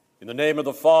In the name of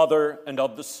the Father, and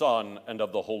of the Son, and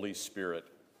of the Holy Spirit.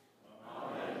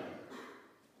 Amen.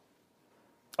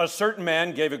 A certain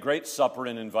man gave a great supper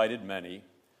and invited many,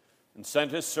 and sent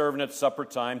his servant at supper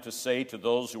time to say to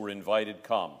those who were invited,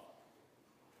 "Come,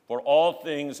 for all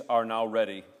things are now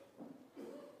ready."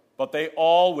 But they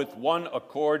all with one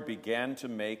accord began to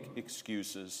make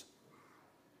excuses.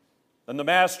 Then the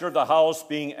master of the house,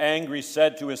 being angry,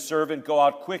 said to his servant, "Go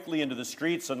out quickly into the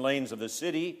streets and lanes of the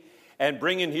city, and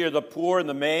bring in here the poor and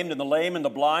the maimed and the lame and the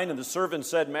blind." And the servant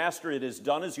said, "Master, it is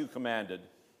done as you commanded,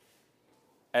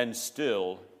 and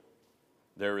still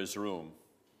there is room."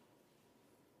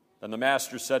 Then the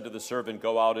master said to the servant,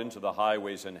 "Go out into the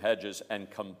highways and hedges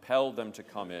and compel them to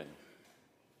come in,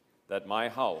 that my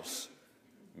house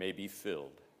may be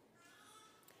filled."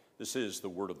 This is the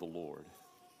word of the Lord.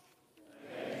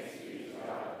 Thanks be to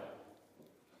God.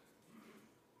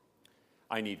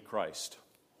 I need Christ.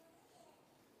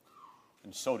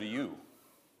 And so do you.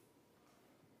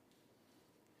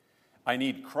 I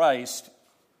need Christ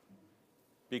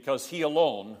because He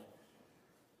alone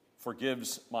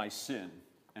forgives my sin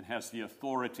and has the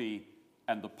authority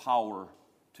and the power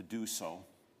to do so.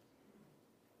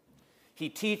 He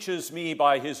teaches me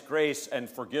by His grace and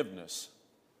forgiveness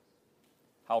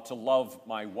how to love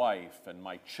my wife and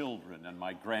my children and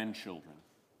my grandchildren.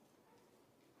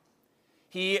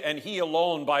 He and He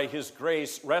alone, by His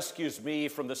grace, rescues me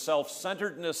from the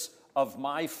self-centeredness of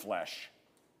my flesh.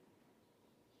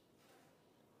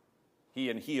 He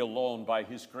and He alone, by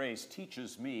His grace,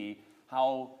 teaches me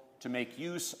how to make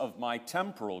use of my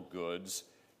temporal goods,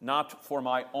 not for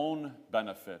my own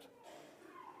benefit,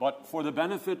 but for the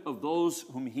benefit of those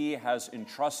whom He has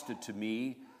entrusted to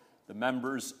me, the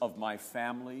members of my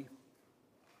family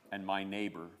and my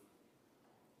neighbor.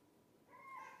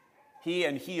 He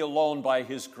and He alone, by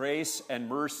His grace and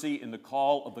mercy in the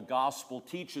call of the gospel,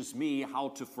 teaches me how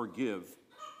to forgive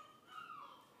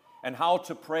and how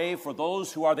to pray for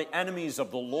those who are the enemies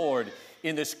of the Lord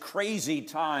in this crazy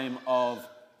time of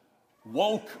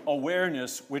woke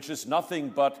awareness, which is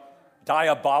nothing but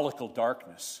diabolical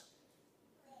darkness.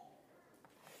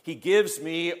 He gives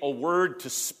me a word to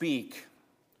speak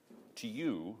to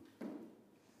you,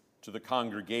 to the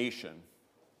congregation,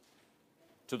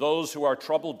 to those who are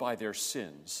troubled by their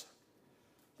sins,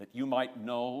 that you might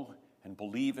know and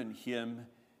believe in Him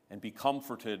and be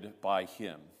comforted by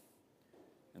Him,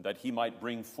 and that He might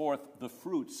bring forth the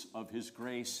fruits of His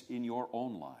grace in your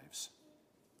own lives.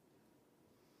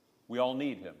 We all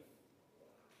need Him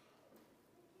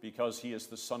because He is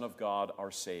the Son of God,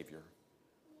 our Savior,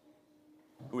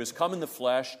 who has come in the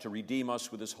flesh to redeem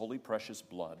us with His holy precious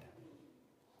blood.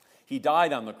 He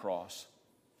died on the cross.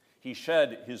 He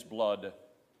shed His blood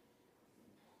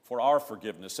for our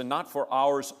forgiveness, and not for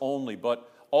ours only, but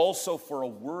also for a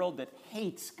world that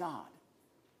hates God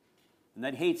and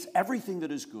that hates everything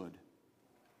that is good.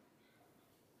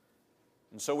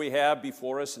 And so we have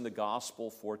before us in the gospel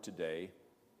for today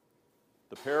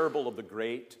the parable of the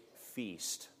great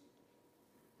feast.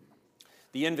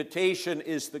 The invitation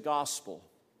is the gospel,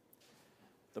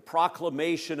 the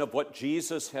proclamation of what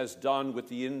Jesus has done with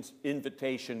the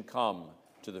invitation, "Come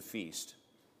to the feast."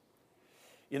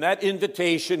 In that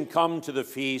invitation, "Come to the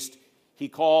feast," He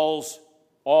calls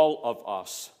all of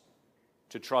us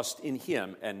to trust in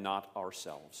Him and not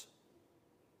ourselves.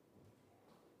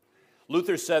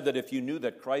 Luther said that if you knew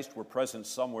that Christ were present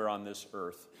somewhere on this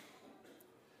earth,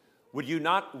 would you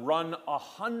not run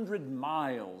 100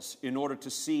 miles in order to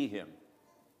see Him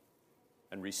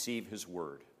and receive His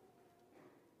word?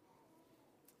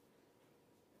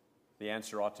 The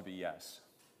answer ought to be yes.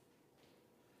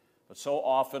 But so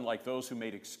often, like those who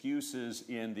made excuses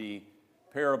in the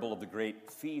parable of the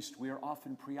great feast, we are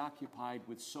often preoccupied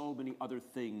with so many other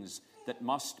things that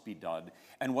must be done.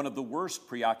 And one of the worst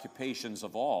preoccupations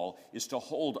of all is to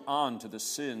hold on to the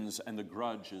sins and the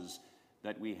grudges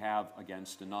that we have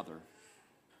against another.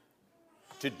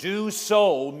 To do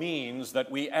so means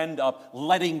that we end up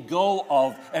letting go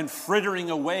of and frittering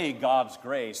away God's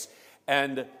grace.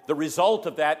 And the result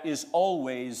of that is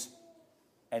always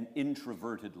an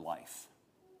introverted life.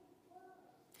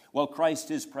 Well, Christ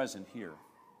is present here,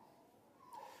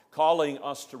 calling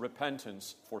us to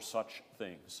repentance for such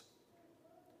things,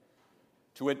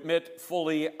 to admit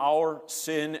fully our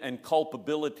sin and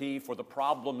culpability for the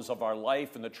problems of our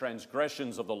life and the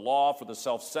transgressions of the law, for the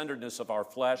self-centeredness of our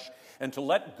flesh, and to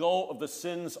let go of the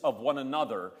sins of one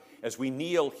another as we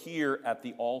kneel here at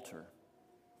the altar.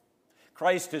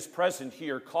 Christ is present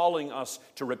here, calling us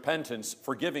to repentance,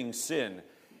 forgiving sin,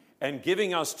 and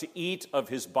giving us to eat of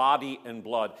His body and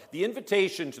blood. The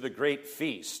invitation to the great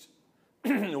feast,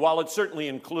 while it certainly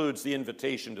includes the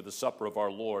invitation to the supper of our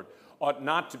Lord, ought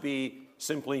not to be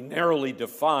simply narrowly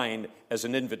defined as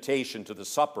an invitation to the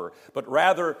supper, but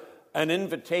rather an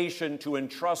invitation to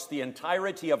entrust the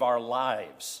entirety of our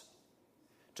lives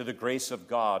to the grace of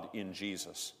God in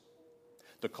Jesus.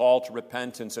 The call to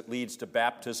repentance that leads to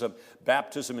baptism,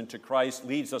 baptism into Christ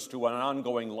leads us to an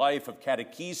ongoing life of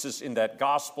catechesis in that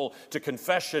gospel, to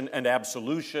confession and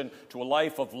absolution, to a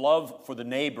life of love for the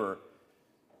neighbor,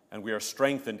 and we are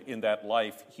strengthened in that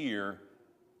life here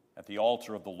at the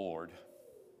altar of the Lord.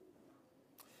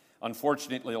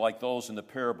 Unfortunately, like those in the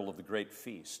parable of the great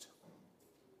feast,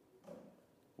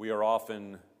 we are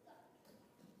often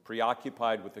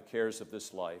preoccupied with the cares of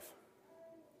this life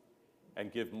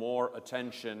and give more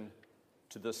attention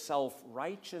to the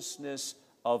self-righteousness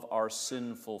of our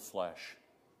sinful flesh.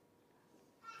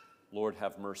 Lord,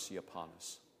 have mercy upon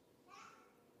us.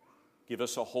 Give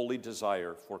us a holy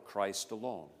desire for Christ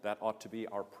alone. That ought to be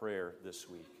our prayer this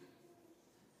week.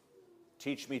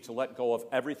 Teach me to let go of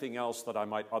everything else that I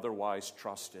might otherwise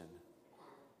trust in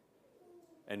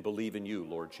and believe in you,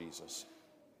 Lord Jesus.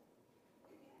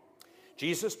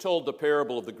 Jesus told the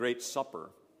parable of the Great Supper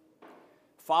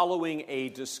following a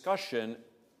discussion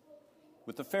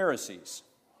with the Pharisees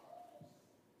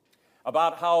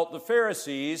about how the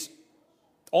Pharisees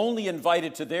only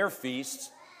invited to their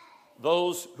feasts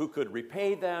those who could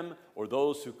repay them or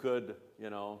those who could,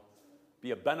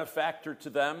 be a benefactor to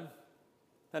them.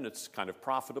 Then it's kind of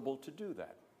profitable to do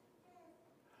that.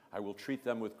 I will treat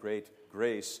them with great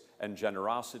grace and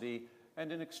generosity,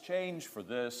 and in exchange for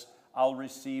this, I'll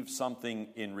receive something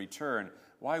in return.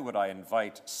 Why would I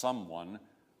invite someone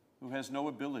who has no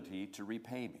ability to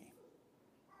repay me?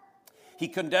 He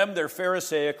condemned their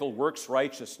Pharisaical works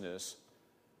righteousness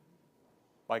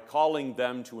by calling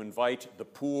them to invite the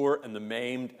poor and the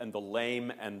maimed and the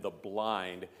lame and the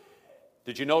blind.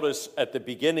 Did you notice at the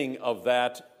beginning of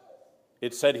that,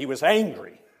 it said he was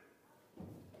angry?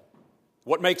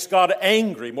 What makes God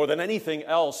angry more than anything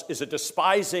else is a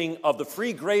despising of the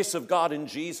free grace of God in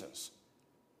Jesus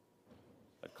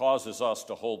that causes us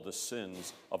to hold the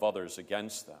sins of others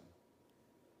against them.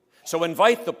 So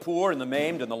invite the poor and the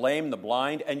maimed and the lame and the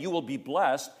blind, and you will be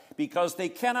blessed because they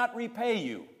cannot repay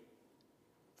you.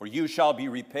 For you shall be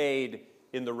repaid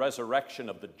in the resurrection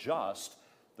of the just,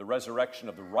 the resurrection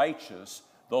of the righteous,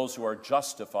 those who are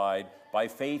justified by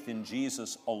faith in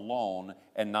Jesus alone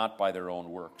and not by their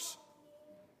own works.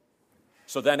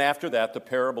 So then after that, the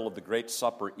parable of the Great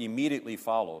Supper immediately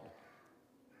followed.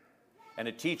 And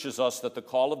it teaches us that the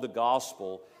call of the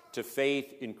gospel to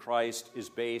faith in Christ is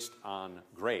based on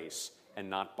grace and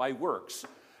not by works,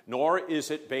 nor is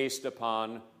it based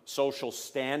upon social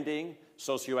standing,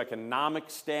 socioeconomic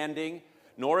standing,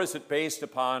 nor is it based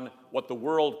upon what the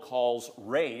world calls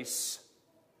race,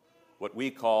 what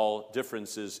we call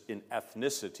differences in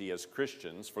ethnicity as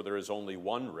Christians, for there is only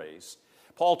one race.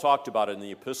 Paul talked about it in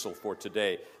the epistle for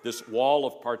today, this wall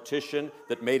of partition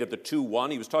that made of the two one.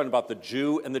 He was talking about the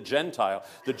Jew and the Gentile.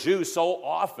 The Jews so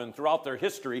often throughout their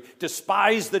history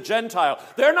despise the Gentile.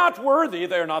 They're not worthy,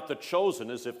 they're not the chosen,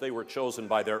 as if they were chosen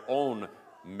by their own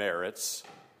merits,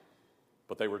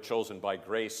 but they were chosen by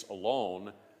grace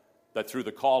alone, that through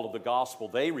the call of the gospel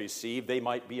they received, they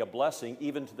might be a blessing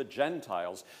even to the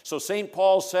Gentiles. So St.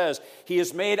 Paul says he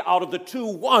is made out of the two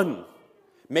one,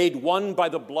 made one by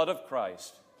the blood of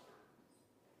Christ,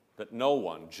 that no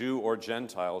one, Jew or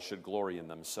Gentile, should glory in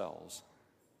themselves.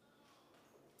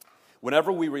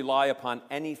 Whenever we rely upon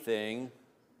anything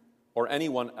or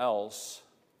anyone else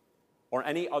or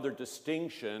any other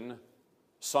distinction,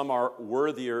 some are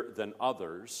worthier than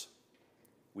others,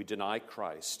 we deny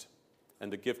Christ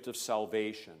and the gift of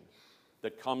salvation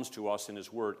that comes to us in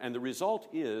His Word. And the result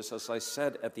is, as I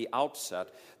said at the outset,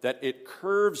 that it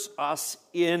curves us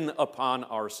in upon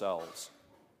ourselves,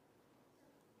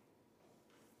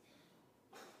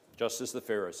 just as the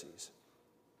Pharisees.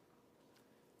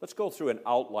 Let's go through an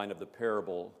outline of the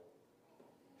parable.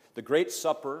 The Great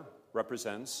Supper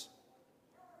represents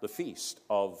the feast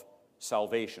of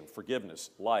salvation,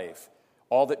 forgiveness, life,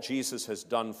 all that Jesus has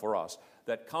done for us,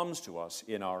 that comes to us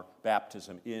in our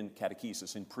baptism, in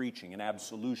catechesis, in preaching, in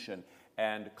absolution,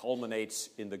 and culminates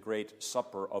in the great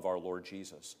supper of our Lord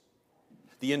Jesus.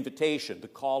 The invitation, the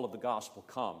call of the gospel,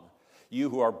 come. You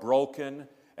who are broken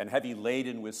and heavy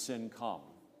laden with sin, come.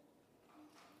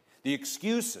 The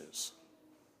excuses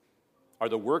are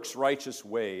the works righteous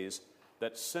ways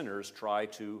that sinners try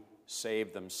to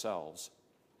save themselves.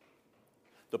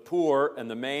 The poor and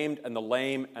the maimed and the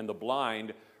lame and the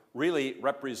blind really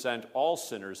represent all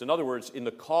sinners. In other words, in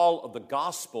the call of the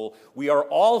gospel, we are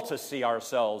all to see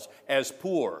ourselves as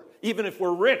poor, even if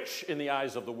we're rich in the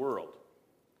eyes of the world.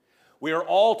 We are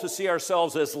all to see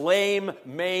ourselves as lame,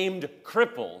 maimed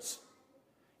cripples,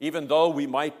 even though we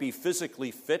might be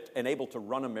physically fit and able to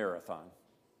run a marathon.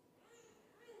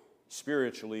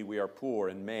 Spiritually, we are poor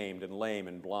and maimed and lame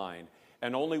and blind.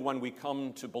 And only when we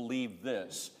come to believe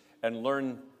this and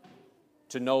learn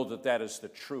to know that that is the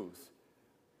truth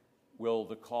will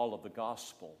the call of the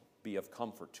gospel be of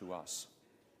comfort to us.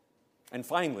 And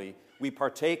finally, we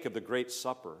partake of the great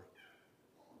supper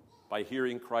by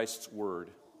hearing Christ's word,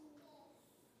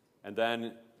 and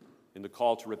then in the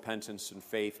call to repentance and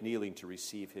faith, kneeling to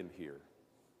receive him here.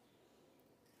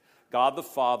 God the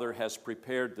Father has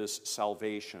prepared this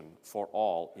salvation for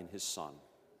all in his Son.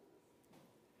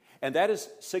 And that is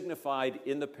signified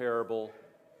in the parable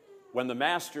when the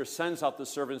master sends out the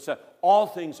servant and says, all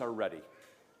things are ready.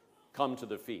 Come to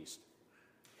the feast.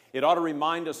 It ought to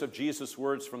remind us of Jesus'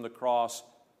 words from the cross,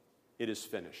 it is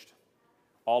finished.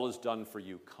 All is done for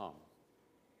you, come.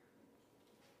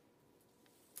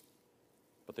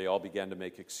 But they all began to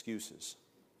make excuses.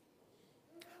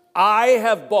 I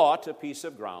have bought a piece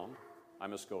of ground. I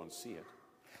must go and see it.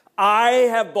 I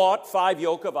have bought 5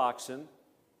 yoke of oxen.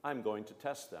 I'm going to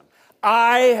test them.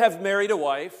 I have married a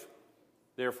wife.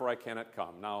 Therefore I cannot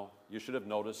come. Now, you should have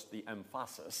noticed the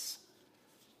emphasis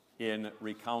in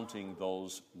recounting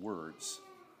those words.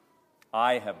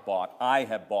 I have bought, I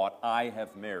have bought, I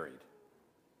have married.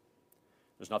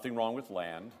 There's nothing wrong with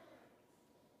land.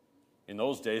 In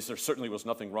those days, there certainly was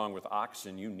nothing wrong with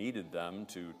oxen. You needed them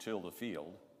to till the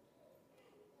field.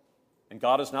 And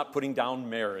God is not putting down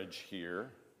marriage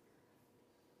here.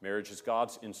 Marriage is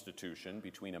God's institution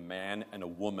between a man and a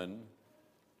woman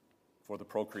for the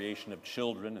procreation of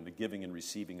children and the giving and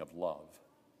receiving of love.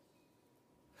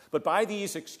 But by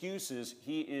these excuses,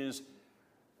 he is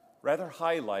rather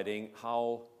highlighting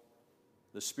how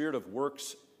the spirit of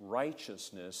works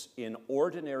righteousness in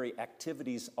ordinary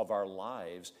activities of our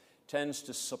lives tends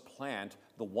to supplant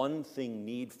the one thing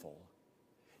needful,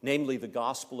 namely the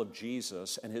gospel of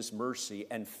Jesus and his mercy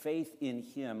and faith in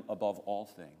him above all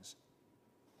things.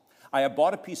 I have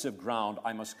bought a piece of ground,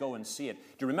 I must go and see it.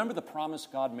 Do you remember the promise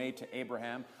God made to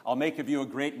Abraham? I'll make of you a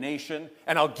great nation,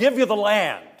 and I'll give you the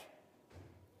land.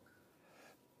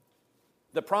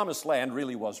 The promised land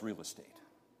really was real estate.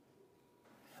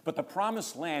 But the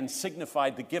promised land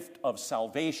signified the gift of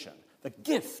salvation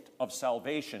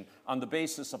on the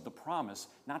basis of the promise,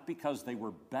 not because they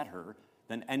were better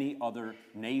than any other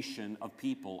nation of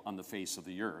people on the face of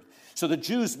the earth. So the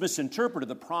Jews misinterpreted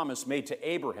the promise made to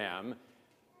Abraham,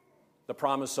 the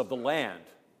promise of the land.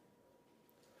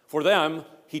 For them,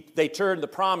 they turned the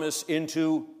promise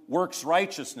into works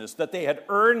righteousness, that they had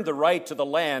earned the right to the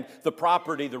land, the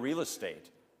property, the real estate.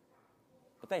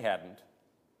 But they hadn't.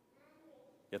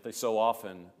 Yet they so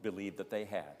often believed that they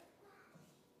had.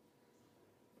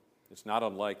 It's not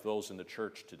unlike those in the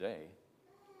church today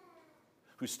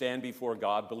who stand before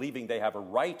God believing they have a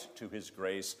right to his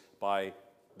grace by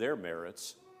their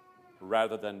merits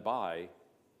rather than by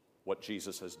what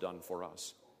Jesus has done for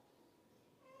us.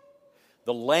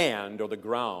 The land or the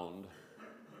ground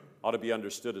ought to be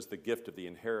understood as the gift of the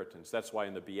inheritance. That's why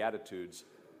in the Beatitudes,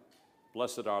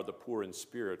 blessed are the poor in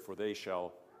spirit, for they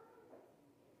shall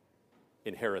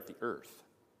inherit the earth.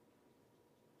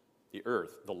 The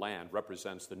earth, the land,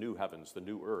 represents the new heavens, the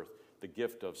new earth, the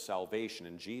gift of salvation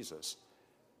in Jesus.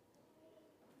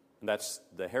 And that's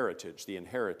the heritage, the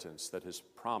inheritance that is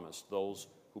promised those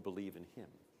who believe in him.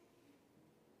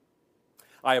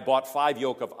 I have bought 5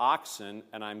 yoke of oxen,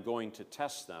 and I'm going to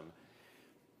test them.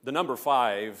 The number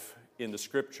 5 in the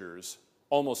Scriptures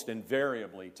almost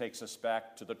invariably takes us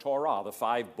back to the Torah, the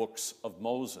 5 books of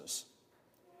Moses.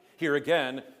 Here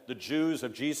again, the Jews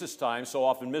of Jesus' time so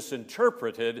often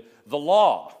misinterpreted the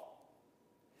law.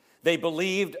 They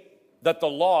believed that the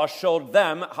law showed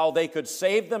them how they could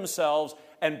save themselves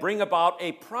and bring about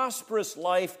a prosperous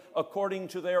life according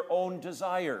to their own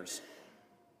desires.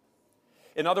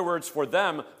 In other words, for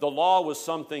them, the law was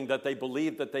something that they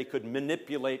believed that they could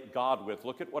manipulate God with.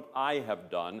 Look at what I have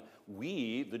done.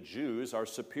 We, the Jews, are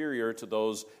superior to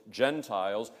those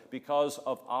Gentiles because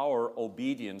of our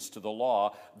obedience to the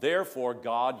law. Therefore,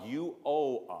 God, you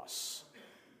owe us.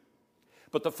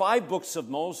 But the 5 books of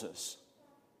Moses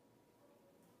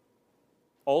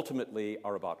ultimately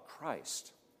are about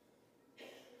Christ.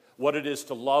 What it is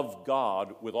to love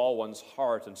God with all one's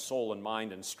heart and soul and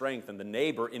mind and strength, and the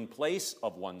neighbor in place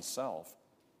of oneself.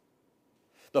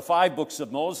 The 5 books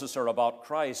of Moses are about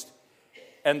Christ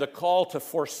and the call to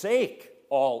forsake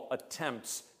all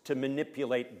attempts to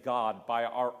manipulate God by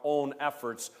our own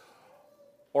efforts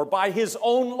or by his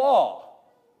own law.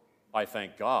 I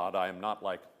thank God I am not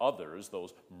like others,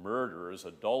 those murderers,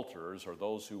 adulterers, or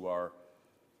those who are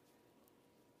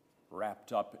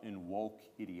wrapped up in woke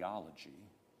ideology.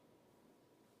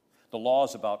 The law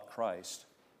is about Christ.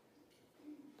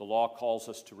 The law calls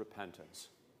us to repentance,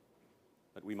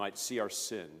 that we might see our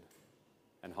sin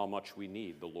and how much we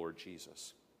need the Lord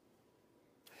Jesus.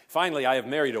 Finally, I have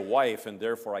married a wife, and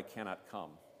therefore I cannot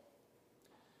come.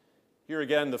 Here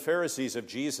again, the Pharisees of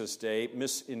Jesus' day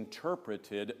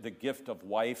misinterpreted the gift of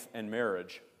wife and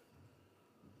marriage.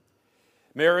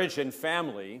 Marriage and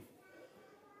family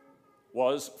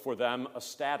was for them a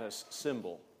status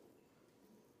symbol.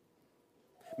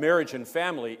 Marriage and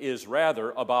family is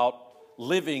rather about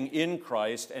living in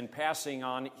Christ and passing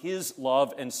on His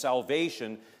love and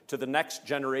salvation to the next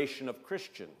generation of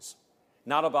Christians,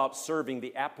 not about serving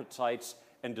the appetites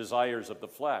and desires of the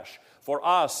flesh. For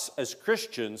us as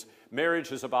Christians,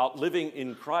 marriage is about living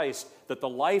in Christ, that the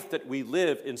life that we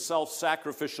live in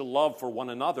self-sacrificial love for one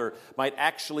another might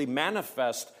actually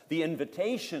manifest the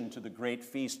invitation to the great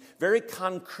feast very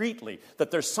concretely, that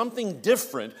there's something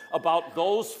different about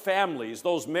those families,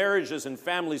 those marriages and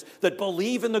families that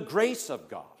believe in the grace of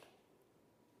God.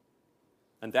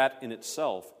 And that in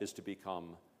itself is to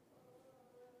become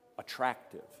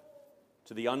attractive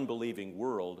to the unbelieving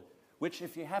world, which,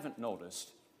 if you haven't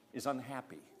noticed, is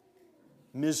unhappy,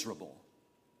 miserable,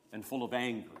 and full of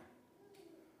anger.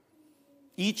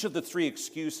 Each of the three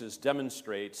excuses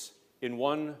demonstrates, in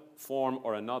one form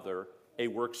or another, a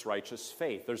works-righteous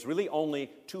faith. There's really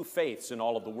only two faiths in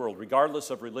all of the world,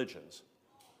 regardless of religions.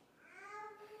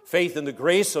 Faith in the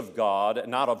grace of God,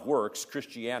 not of works,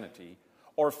 Christianity,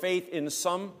 or faith in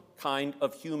some kind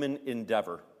of human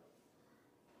endeavor.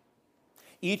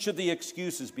 Each of the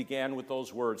excuses began with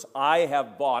those words, I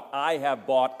have bought, I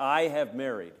have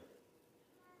married.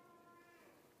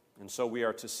 And so we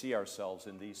are to see ourselves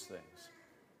in these things.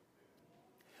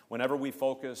 Whenever we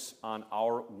focus on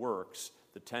our works,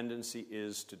 the tendency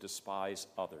is to despise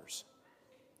others,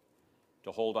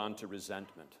 to hold on to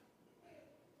resentment,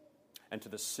 and to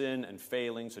the sin and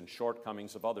failings and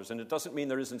shortcomings of others. And it doesn't mean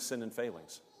there isn't sin and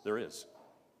failings. There is.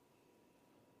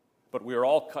 But we are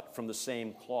all cut from the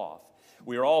same cloth.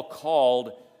 We are all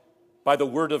called by the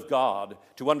Word of God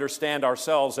to understand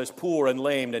ourselves as poor and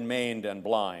lamed and maimed and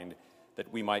blind,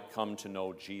 that we might come to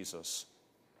know Jesus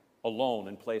alone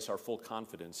and place our full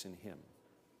confidence in Him.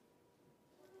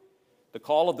 The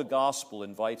call of the gospel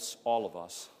invites all of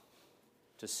us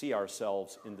to see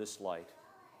ourselves in this light,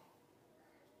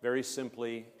 very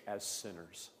simply as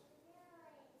sinners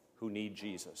who need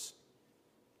Jesus.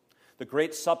 The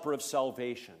great supper of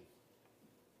salvation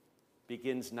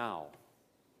begins now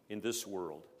in this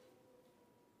world.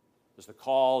 As the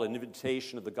call and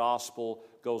invitation of the gospel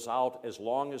goes out as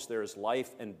long as there is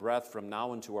life and breath from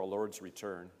now unto our Lord's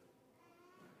return.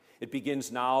 It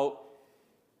begins now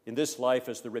in this life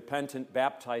as the repentant,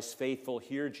 baptized faithful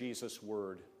hear Jesus'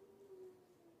 word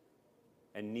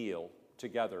and kneel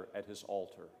together at His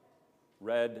altar.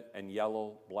 Red and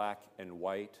yellow, black and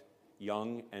white,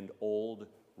 young and old,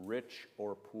 rich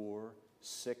or poor,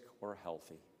 sick or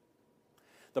healthy.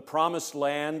 The promised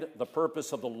land, the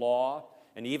purpose of the law,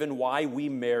 and even why we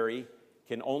marry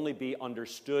can only be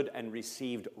understood and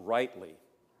received rightly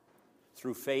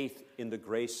through faith in the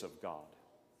grace of God.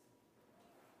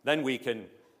 Then we can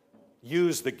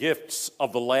use the gifts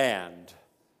of the land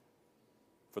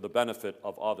for the benefit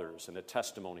of others and a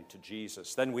testimony to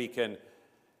Jesus. Then we can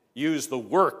use the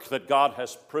work that God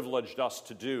has privileged us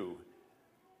to do,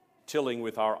 tilling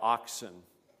with our oxen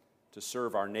to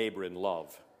serve our neighbor in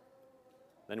love.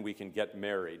 Then we can get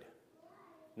married,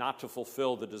 not to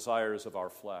fulfill the desires of our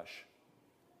flesh,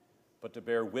 but to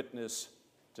bear witness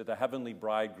to the heavenly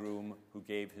bridegroom who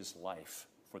gave his life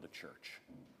for the church.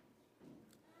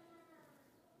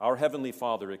 Our Heavenly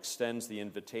Father extends the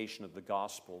invitation of the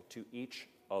gospel to each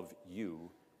of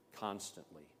you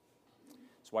constantly.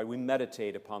 It's why we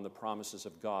meditate upon the promises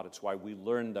of God. It's why we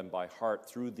learn them by heart.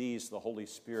 Through these, the Holy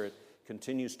Spirit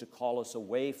continues to call us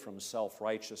away from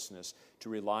self-righteousness to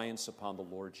reliance upon the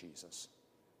Lord Jesus.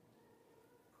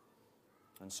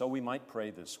 And so we might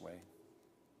pray this way.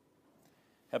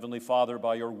 Heavenly Father,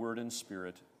 by your word and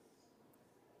spirit,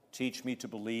 teach me to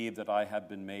believe that I have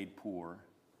been made poor,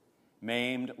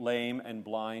 maimed, lame, and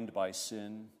blind by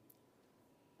sin,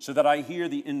 so that I hear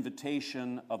the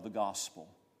invitation of the gospel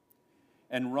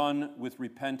and run with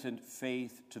repentant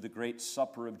faith to the great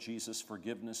supper of Jesus'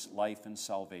 forgiveness, life, and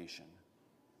salvation.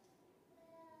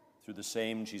 Through the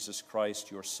same Jesus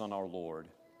Christ, your Son, our Lord,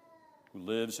 who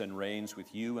lives and reigns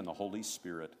with you and the Holy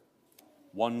Spirit,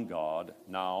 one God,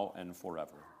 now and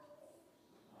forever.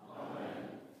 Amen.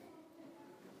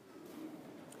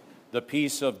 The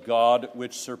peace of God,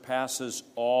 which surpasses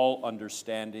all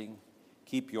understanding,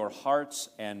 keep your hearts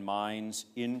and minds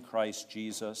in Christ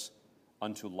Jesus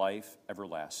unto life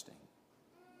everlasting.